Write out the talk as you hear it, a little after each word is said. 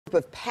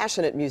Of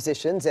passionate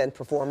musicians and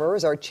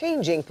performers are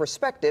changing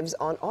perspectives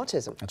on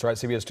autism. That's right.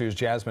 CBS 2's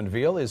Jasmine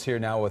Viel is here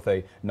now with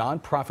a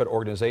nonprofit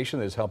organization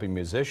that is helping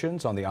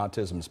musicians on the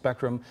autism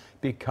spectrum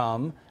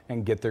become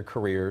and get their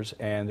careers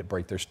and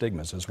break their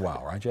stigmas as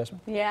well. Right,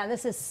 Jasmine? Yeah,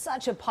 this is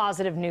such a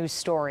positive news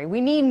story.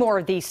 We need more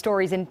of these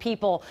stories in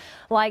people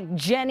like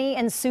Jenny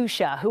and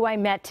Susha, who I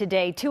met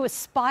today, two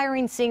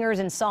aspiring singers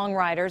and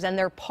songwriters, and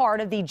they're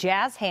part of the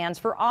Jazz Hands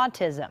for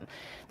Autism.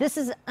 This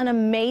is an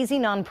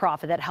amazing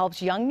nonprofit that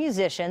helps young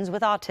musicians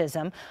with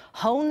autism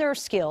hone their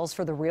skills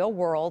for the real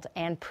world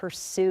and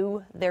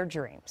pursue their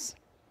dreams.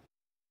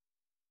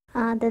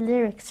 The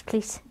lyrics,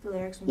 please. The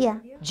lyrics? Yeah.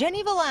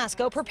 Jenny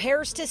Velasco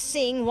prepares to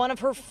sing one of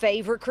her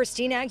favorite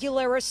Christina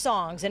Aguilera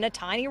songs in a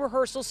tiny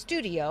rehearsal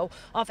studio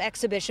off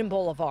Exhibition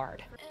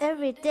Boulevard.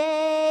 Every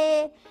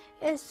day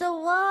is so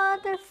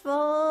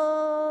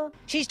wonderful.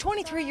 She's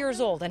 23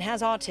 years old and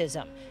has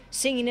autism.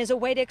 Singing is a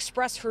way to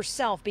express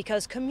herself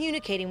because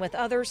communicating with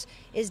others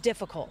is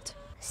difficult.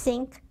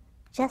 Sing,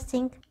 just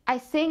sing. I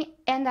sing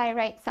and I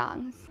write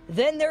songs.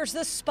 Then there's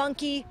the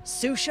spunky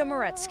Susha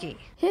Moretsky.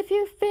 If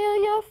you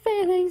feel your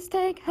feelings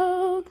take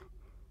hold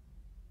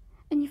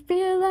and you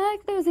feel like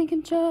losing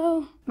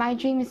control. My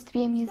dream is to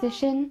be a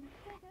musician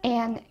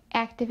and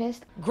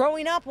activist.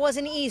 Growing up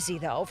wasn't easy,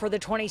 though, for the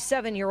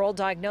 27-year-old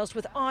diagnosed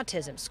with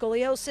autism,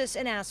 scoliosis,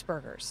 and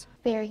Asperger's.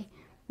 Very,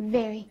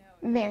 very,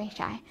 very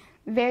shy.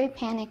 Very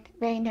panicked,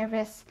 very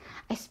nervous.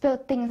 I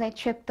spilled things, I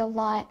tripped a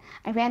lot.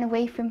 I ran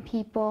away from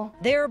people.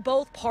 They're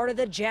both part of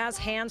the Jazz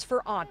Hands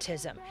for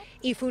Autism.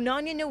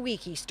 Ifunanya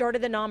Nwiki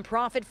started the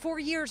nonprofit 4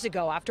 years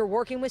ago after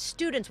working with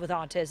students with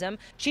autism.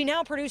 She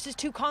now produces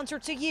 2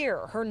 concerts a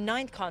year. Her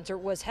 9th concert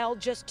was held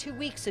just 2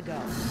 weeks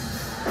ago.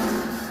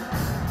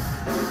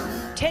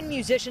 10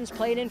 musicians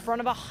played in front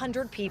of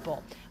 100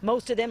 people.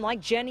 Most of them, like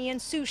Jenny and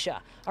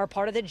Susha, are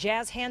part of the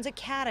Jazz Hands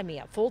Academy,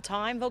 a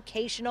full-time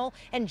vocational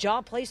and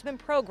job placement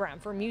program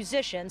for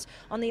musicians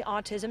on the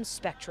autism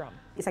spectrum.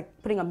 It's like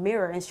putting a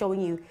mirror and showing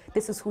you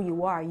this is who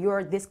you are.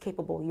 You're this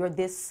capable. You're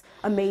this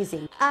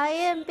amazing. I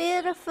am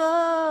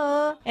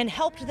beautiful. And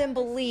helped them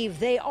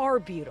believe they are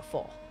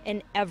beautiful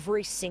in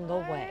every single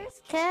way.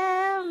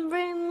 Can't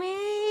bring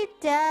me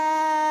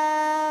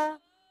down.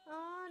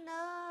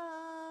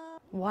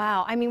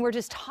 Wow, I mean, we're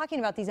just talking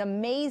about these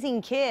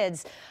amazing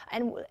kids,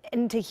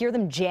 and to hear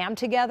them jam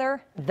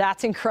together,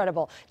 that's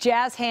incredible.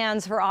 Jazz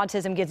Hands for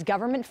Autism gets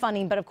government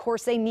funding, but of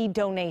course they need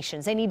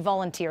donations, they need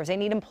volunteers, they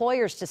need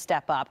employers to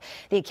step up.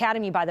 The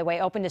Academy, by the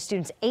way, open to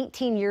students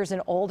 18 years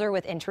and older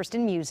with interest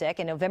in music,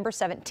 and November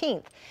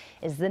 17th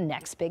is the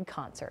next big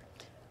concert.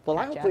 Well,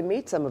 I hope we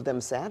meet some of them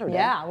Saturday.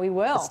 Yeah, we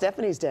will. It's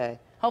Stephanie's Day.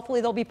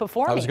 Hopefully they'll be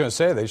performing. I was going to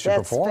say they should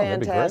perform.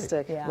 That's fantastic.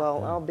 That'd be great. Yeah.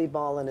 Well, I'll be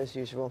balling as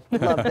usual.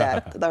 Love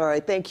that. All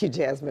right, thank you,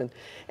 Jasmine.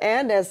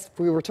 And as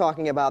we were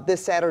talking about,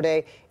 this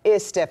Saturday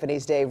is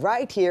Stephanie's Day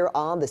right here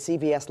on the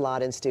CBS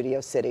lot in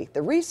Studio City.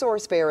 The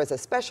Resource Fair is a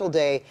special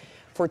day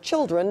for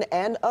children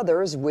and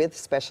others with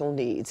special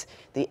needs.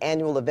 The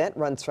annual event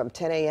runs from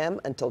 10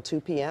 a.m. until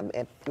 2 p.m.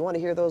 And if you want to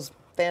hear those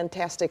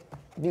fantastic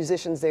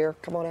musicians there,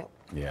 come on out.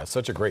 Yeah,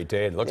 such a great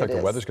day. It looks like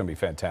the weather's going to be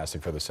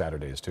fantastic for the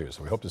Saturdays, too.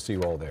 So we hope to see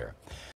you all there.